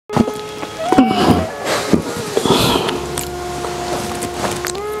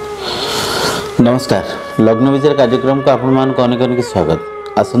नमस्कार लग्न विचार कार्यक्रम को आपण मान को अनेक अनेक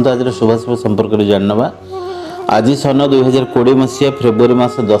स्वागत। आसंत आज शुभाशुभ संपर्क में जानवा। आज सन 2020 मसीहा फेब्रुआरी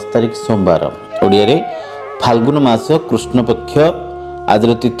मास 10 तारिख सोमवार ओडिया रे फाल्गुन मास कृष्ण पक्ष। आज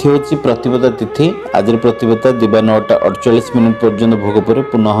तिथि होची प्रतिपदा तिथि। आज प्रतिपदा दिवा 9:48 पर्यंत भोग पर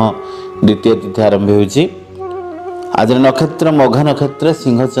पुनः द्वितीय तिथि आरंभ होची। आज नक्षत्र मघा नक्षत्र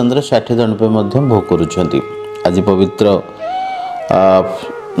सिंह चंद्र 60 जन पे मध्य भोग करुछंती। आज पवित्र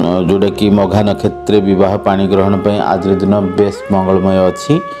जोड़ा कि मघा नक्षत्र विवाह पानी ग्रहण पर आज दिन बेस मंगलमय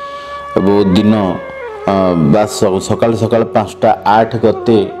अच्छी। दिन सकाल सकाल 5:08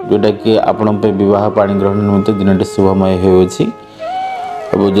 गते जोटा कि आपण विवाह पानी ग्रहण निमित्त दिन शुभमय होची।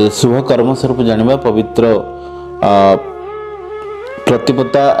 जो शुभ कर्म स्वरूप जानिबा पवित्र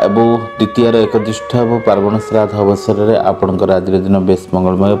प्रतिपदा एवं द्वितीय एकदिष्ठ और पार्वण श्राद्ध अवसर में आपणकर आज दिन बेस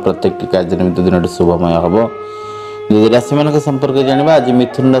मंगलमय प्रत्येक कार्य निमित्त दिन शुभमय हम। राशि मान संपर्क जाना आज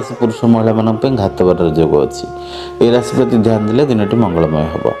मिथुन राशि पुरुष महिला मान घातबार जोग अच्छी। ये राशि प्रति ध्यान देले दिन मंगलमय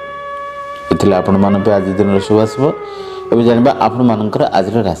हम। इसलिए आपण मान आज दिन शुभाशुभ एवं जाना आपण मानकर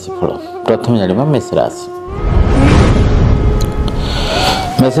आज राशिफल। प्रथम जाना मेष राशि।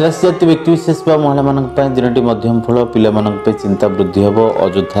 मेष राशि जाति व्यक्ति विशेष महिला मान दिन मध्यम फल। पिला चिंता वृद्धि हम।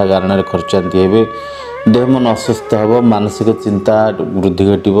 अଯଥା कारण खर्चांती हे। देह मन अस्वस्थ हम। मानसिक चिंता वृद्धि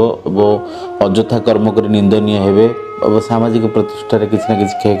घटव और अଯଥା कर्म कर निंदनीय हे। सामाजिक प्रतिष्ठार किसी न कि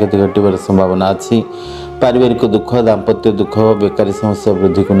क्षयक्षति घटार संभावना अच्छी। पारिवारिक दुख दाम्पत्य दुख बेकारी समस्या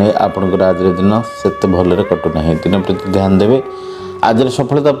वृद्धि को नहीं आपंकर आज दिन से भलरे कटुना। दिन प्रति ध्यान देवे। आज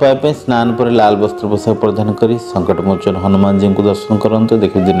सफलता पाइबा स्नान पर लाल वस्त्र पोशाक परिधान कर संकट मोचन हनुमान जी को दर्शन करते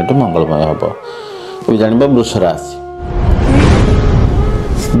देखिए दिन मंगलमय हम। जाना वृष राशि।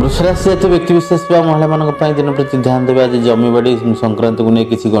 वृष राशि जात व्यक्ति विशेष महिला मान दिन प्रति ध्यान देवे। आज जमीबाड़ी संक्रांत को नहीं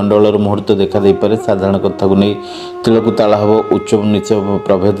किसी गंडगोल मुहूर्त देखा दे पारे। साधारण कथा को नहीं तिलकु ताला हम। उच्च नीच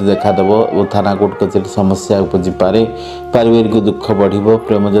प्रभेद देखादेव और थाना कोर्ट कचेरी समस्या उपजी पारे। पारिवारिक दुख बढ़।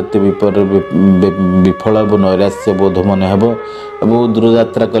 प्रेम जातीय विफल और नैराश्य बोध मन हो।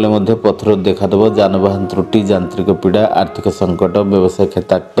 दूरयात्रा कले पथर देखादेव। जानवाहन त्रुटि यांत्रिक पीड़ा आर्थिक संकट व्यवसाय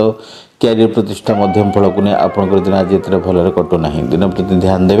क्षेत्राक्त कैरियर प्रतिष्ठा मध्यम फल को नहीं आपंकर दिन आज ये भलरे कटुना। दिन प्रति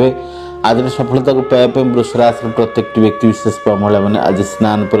ध्यान देवे। आज सफलता को पाइबा वृष राशि प्रत्येक व्यक्ति विशेष महिला मैंने आज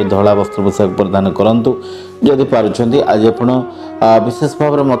स्नान पर धला वस्त्र पोशाक परिधान करूँ जदि पार्टी। आज आप विशेष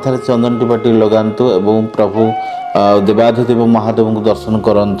भाव में मथार चंदन टीपाटी लगातु और प्रभु देवाधिदेव महादेव को दर्शन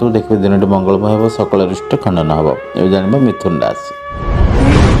करूँ देखिए दिन मंगलमय हो। सकल रिष्ट खंडन हम। ये जाना मिथुन राशि।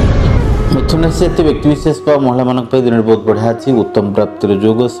 मिथुन राशि जाती व्यक्ति विशेष महिला मान दिन बहुत बढ़िया अच्छी। उत्तम प्राप्तिर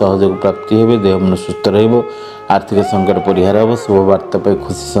जोग सहयोग प्राप्ति हे। देह मन सुस्थ रहिबो। आर्थिक संकट परिहार हम। शुभ वार्ता पर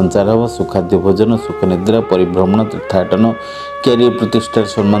खुशी संचार हम। सुखाद्य भोजन सुख निद्रा परिभ्रमण तीर्थाटन कैरियर प्रतिष्ठार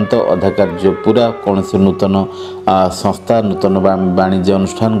सम्मानित अधा कार्य पूरा। कौन से नूतन संस्था नूतन वाणिज्य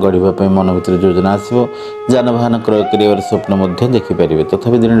अनुष्ठान गढ़ा मन भर योजना आसो। जानवाहन क्रय कर स्वप्न देखिपारे।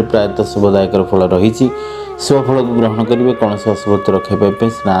 तथापि दिन प्रायतः शुभदायक फल रही। शुभ फल को ग्रहण करेंगे। कौन से अशुभता रखापी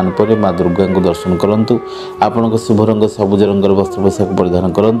स्नान पर माँ दुर्गा को दर्शन करूँ। आपण को शुभ रंग सबुज रंगर वस्त्र पोशाक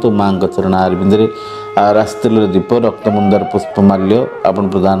परिधान करूँ। माँ चरण आरबिंदे रास्तेल दीप रक्तमुंदार पुष्पमाल्य आपण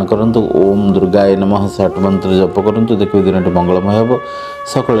प्रदान करूँ। ओम दुर्गाय नमः 60 मंत्र जप करूँ देखिए दिन मंगलमय हम।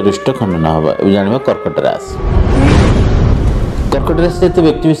 सकल रिष्ट खंडन हम। ये जाना कर्कट राशि। कर्कट राशि जाती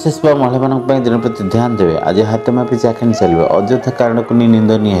व्यक्ति विशेष महिला मान दिन प्रति ध्यान देवे। आज हाथ मापी चाखिनी चलिए। अଯଥା कारण को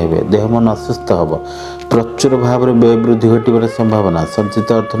निंदनीय हे। देह मन अस्वस्थ हम। प्रचुर भाव में व्यय वृद्धि घटार संभावना।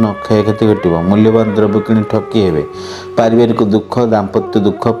 संचित अर्थ न क्षयक्षति घटव। मूल्यवान द्रव्य किणी ठकी हे। पारिवारिक दुख दाम्पत्य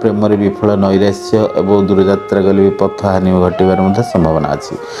दुख प्रेम विफल नैराश्य और दूरयात्रा गले भी पथ हानि घटार संभावना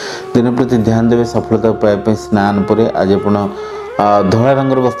अच्छी। दिन प्रति ध्यान देवे। सफलता पाइबा स्नान पर आज आप धला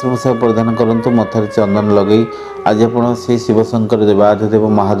रंगर वस्त्र पोशाक परिधान करूँ। मथार चंदन लगे आज आप शिवशंकर देवाधिदेव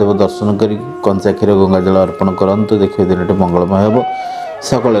महादेव दर्शन कर कंचा क्षीर गंगाजल अर्पण करूँ देखिए दिन मंगलमय हम।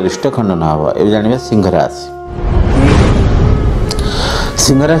 सकल रिष्ट खंडन हम। ये जाना सिंह राशि।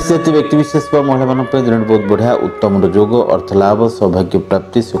 सिंह राशि जाती व्यक्ति विशेष महिला मान दिन बहुत बढ़िया। उत्तम जोग अर्थ लाभ सौभाग्य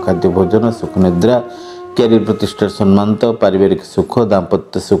प्राप्ति सुखाद्य भोजन सुख निद्रा कैरियर प्रतिष्ठार सम्मानित पारिवारिक सुख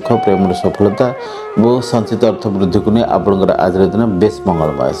दाम्पत्य सुख प्रेम सफलता वो संचित अर्थ वृद्धि को नहीं आपंकर आज दिन बेस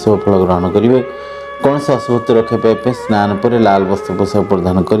मंगलमय। शुभ फल ग्रहण करेंगे। कौन से अशुभता रखापी स्नान पर लाल वस्त्र पोशाक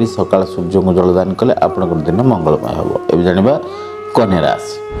परिधान कर सकाल सूर्य को जलदान कले आपंकर दिन मंगलमय हम। ये जाना कन्या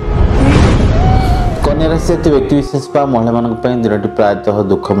राशि। कन्या राशि व्यक्ति विशेष महिला दिन प्रायतः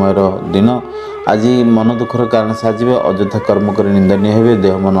दुखमय दिन। आज मन दुखर कारण साजिबे, अଯଥା कर्म कर निंदनीय हेबे,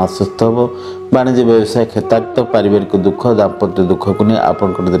 देह मन अस्वस्थ हो, वाणिज्य व्यवसाय क्षेत्राक्त, पारिवारिक दुख, दाम्पत्य दुख को नहीं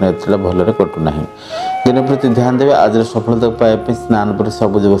आपंकर दिन एत भलरे कटुना। दिन प्रति ध्यान देवे। आज सफलता पाइबा स्नान पर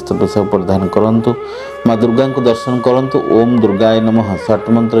सबुज वस्त्र पोशाक परिधान करूँ। माँ दुर्गा को दर्शन करूँ। ओम दुर्गाय नमः षट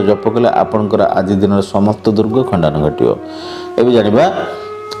मंत्र जप कले आपंकर आज दिन समस्त दुर्ग खंडन घटो। एवं जानिबा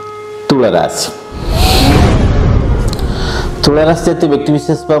तुला राशि। तुला राशि जातीय व्यक्ति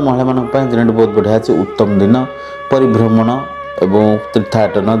विशेष महिला दिन बहुत बढ़िया अच्छे। उत्तम दिन। परिभ्रमण एवं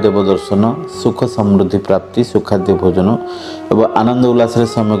तीर्थाटन, देवदर्शन, सुख समृद्धि प्राप्ति, सुखाद्य भोजन एवं आनंद उल्लास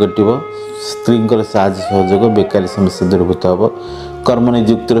समय कटो। स्त्री साहय सहयोग, बेकारी समस्या दूरीभूत हो, कर्म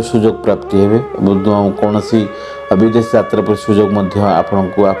नियुक्तिर सुजोग प्राप्ति हे। कौन विदेश यात्रा पर सुजोग आपण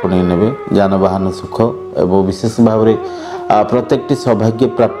को आपणे ने। जानवाहन सुख एवं विशेष भाव में प्रत्येक सौभाग्य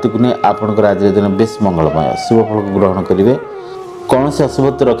प्राप्ति को नहीं आपंकर आज दिन बेस मंगलमय। शुभ फल को ग्रहण करेंगे। कौन से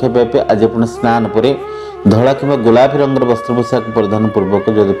अशुभत्व रखे आज आप स्नान पर धला कि गोलापी रंगर वस्त्र पोशाक परिधान पूर्वक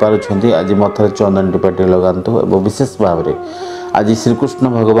जदि पार्टी आज मथार चंदन टीपाटी लगातु। एवं विशेष भाव में आज श्रीकृष्ण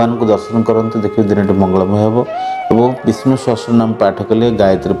भगवान को दर्शन करूँ। देखिए दिन मंगलमय हो। एवं विष्णु सहस्रनाम पाठ कले,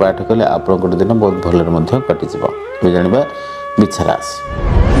 गायत्री पाठ कले आपंकर दिन बहुत भलरे कटिज। जाना बिछा राशि।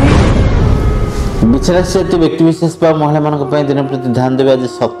 बिछा राशि व्यक्ति विशेष महिला दिन प्रति ध्यान देवे। आज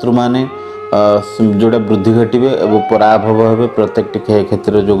शत्रु माने जोड़ा वृद्धि घटे और पराभव हे। प्रत्येक क्षय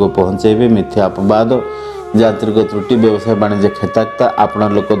क्षेत्र जोग पहुँचे। मिथ्या अपवाद, यांत्रिक त्रुटि, व्यवसाय वाणिज्य क्षेत्राक्त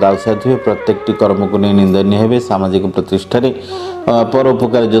आपण लोक दाउसाधे। प्रत्येक कर्म को नहीं निंदनीय हे। सामाजिक प्रतिष्ठा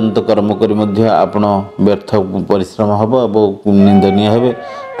परोपकार जनित कर्म कर आपण व्यर्थ परिश्रम हम और निंदनीय हे।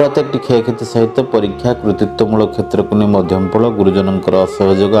 प्रत्येक क्षय क्षति सहित परीक्षा कृतित्वमूलक क्षेत्र को नहीं मध्यम फल। गुरुजन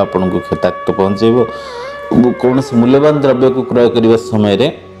असहयोग आपण को क्षेत्राक्त पहुँचेब। कौन मूल्यवान द्रव्य को क्रय करने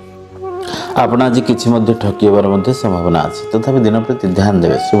समय आपण आज किसी ठकिबार संभावना अच्छी। तथापि दिन प्रति ध्यान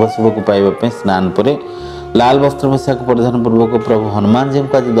देवे। शुभ शुभ को पाइबा स्नान पर लाल वस्त्र पोशाक परिधान पूर्वक प्रभु हनुमान जी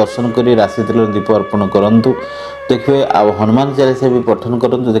को आज दर्शन कर राशि तेल दीप अर्पण करूँ। देखिए आ हनुमान चालीसा भी पठन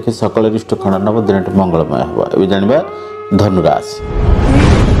करूँ। देखिए सकल रिष्ट खंडन हम दिन मंगलमय हो। ए जाना धनुराशि।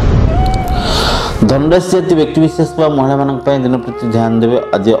 धनुराशि जातीय व्यक्ति विशेष महिला दिन प्रति ध्यान देवे।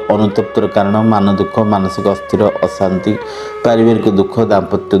 आज अनुतप्तर कारण मान दुख, मानसिक अस्थिर, अशांति, पारिवारिक दुख,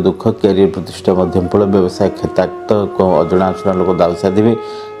 दाम्पत्य दुख, कैरियर प्रतिष्ठा मध्यम फल, व्यवसाय क्षेत्राक्त अजଣା अजଣା लोक दाउसा देवे।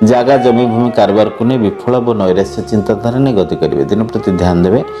 जगह जमी भूमि कारोबार को नहीं विफल व नैराश्य चिंताधारा नहीं गति करेंगे। दिन प्रति ध्यान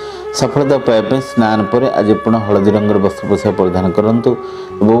देवे। सफलता पाइबा स्नान पर आज आपण हलदी रंगर वस्त्र पोशाक परिधान करूँ।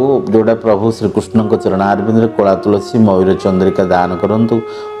 वो जोड़ा प्रभु श्रीकृष्ण चरणारविंद कला तुलसी मयूर चंद्रिका दान करूँ।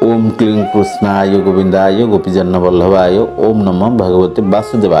 ओम क्लीं कृष्णाय गोविंदाय गोपीजन वल्लभाय ओम नमः भगवते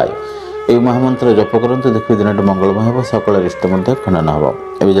वासुदेवाय ये महामंत्र जप करूँ। देखिए दिन मंगलमय हो। सकल रिष्ट खंडन हम।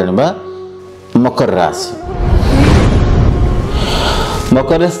 ए जाना मकर राशि।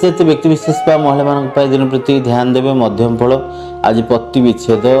 मकर राशि जातीय व्यक्ति विशेष महिला दिन प्रति ध्यान देवे। मध्यम फल। आज पति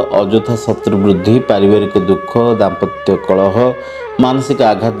विच्छेद, अଯଥା शत्रु वृद्धि, पारिवारिक दुख, दाम्पत्य कलह, मानसिक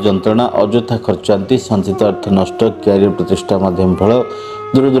आघात जंत्रणा, अଯଥା खर्चांति, संचित अर्थ नष्ट, कैरियर प्रतिष्ठा मध्यम फल।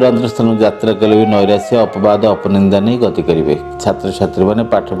 दूर दूरांतर स्थान यात्रा कले भी नैराश्य, अपवाद, अपनिंदा नहीं गति करेंगे। छात्र छात्री मैंने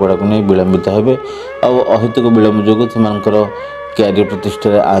पाठपढ़ा को नहीं विलंबित हे और अहितक विलंब जो कैरियर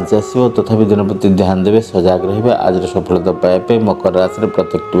प्रतिष्ठा आज आसो। तथापि दिन प्रति ध्यान देवे। सजग रहे। आज सफलता पाइबा मकर राशि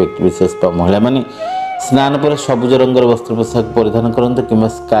प्रत्येक व्यक्ति विशेष महिला माने स्नान पर सबुज रंगर वस्त्र पोशाक परिधान करूँ कि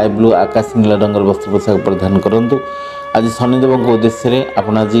स्काई ब्लू आकाश नीला रंगर वस्त्र पोशाक परिधान करूँ। आज शनिदेव उद्देश्य आप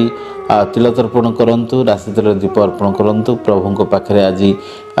आज तिल तर्पण करूँ। राशि तेल दीप अर्पण करूँ। प्रभु पाखे आज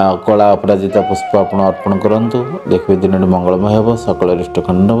कला अपराजिता पुष्प आप अर्पण करूँ। देखिए दिन मंगलमय हो। सकल रिष्ट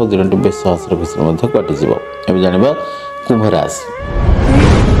खंडन हम। दिन बेस सहस्र खुशी कटिज। ए जाना कुंभ राशि।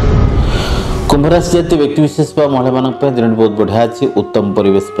 कुंभ राशि जातीय व्यक्ति विशेष महिला दिन बहुत बढ़िया अच्छी। उत्तम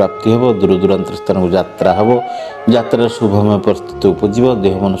परिवेश प्राप्ति हो। दूर दूरांतर स्थान को यात्रा हो। यात्रा शुभमय परिस्थिति उपजीव।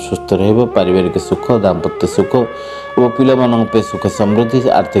 देह मन सुस्थ रह। पारिवारिक सुख, दाम्पत्य सुख और पिला सुख समृद्धि,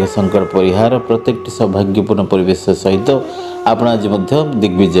 आर्थिक संकट परिहार, प्रत्येक सौभाग्यपूर्ण परिवेश सहित आप आज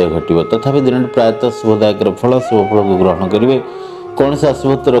दिग्विजय घटो। तथापि दिन प्रायतः शुभदायक फल शुभ फल को ग्रहण करेंगे। कौन से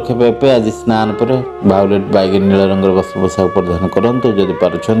अशुभत्व रखे पाइबे आज स्नान पर वायोलेट बैगन नीला रंगर वस्त्र पोशाक परिधान करूँ। जदि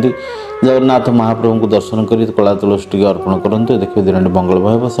पार्टी जगन्नाथ महाप्रभु को दर्शन कर कला तुलसी टी अर्पण करूँ। देखिए दिन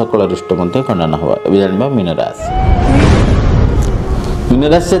मंगलमय हो। सकल रिष्ट खंडन हम। ए जाना मीन राशि। मीन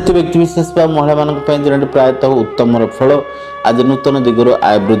राशि जातीय व्यक्ति विशेष महिला दिन प्रायतः उत्तम फल। आज नूतन दिगर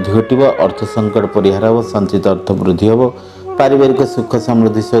आय वृद्धि घटो। अर्थ संकट परिहार हो। संचित अर्थ वृद्धि हो। पारिवारिक सुख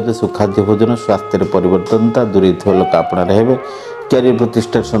समृद्धि सहित सुखाद्य भोजन, स्वास्थ्य परिवर्तनता, दूरी लोक आपणा रहे। कैरियर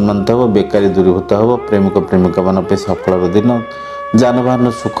प्रतिष्ठा सम्मानित हो। बेकारी दूरीभूत हो। प्रेमिक प्रेमिका मान सफल दिन। जानवाहन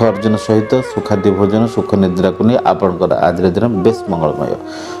सुख अर्जन सहित सुखाद्य भोजन सुख निद्रा को नहीं आपंकर आज दिन बेस मंगलमय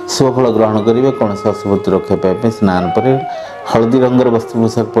शुभफल ग्रहण करेंगे। कौन अशुभति रक्षा पाइप स्नान पर हलदी रंगर वस्त्र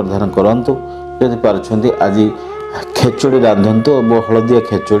पोशाक परिधान करूँ। यदि पार्टी आज खेचुड़ी रांधतु और हलदिया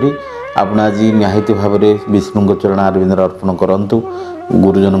खेचुड़ी आपण आज निहाती भाव में विष्णु चरण आरविंद अर्पण करूँ।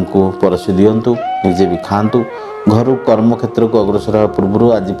 गुरुजन को परसी दिंतु निजे भी खातु। घर कर्म क्षेत्र को अग्रसर होगा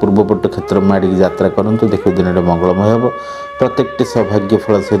पूर्व आज पूर्वपट क्षेत्र में आड़ यात्रा करूँ। देखो दिन मंगलमय हम प्रत्येक सौभाग्य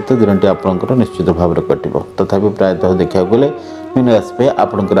फल सहित दिन आपंकर निश्चित भाव में कट तथापि प्रायतः देखा गले मीन राशि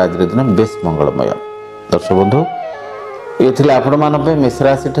आपंकर आज दिन बेस मंगलमय। दर्शक बंधु ये आपण मान मेष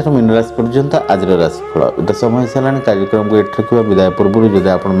राशि मीन राशि पर्यंत आज राशिफल ये समय सारा कार्यक्रम को ये रखा विदाय पूर्व जब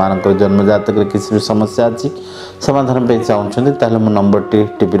आप जन्म जातक किसी भी समस्या अच्छी समाधान चाहते मो नंबर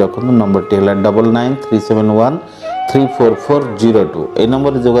टीपी रखु। नंबर टी है 9937134402 ए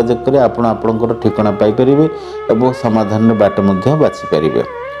नंबर जोगाजोग कर आपणकर ठिकाना पाइपर और समाधान बाट बाछिपारे।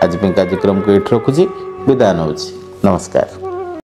 आज कार्यक्रम को ये रखुच्छी विदाय नौ नमस्कार।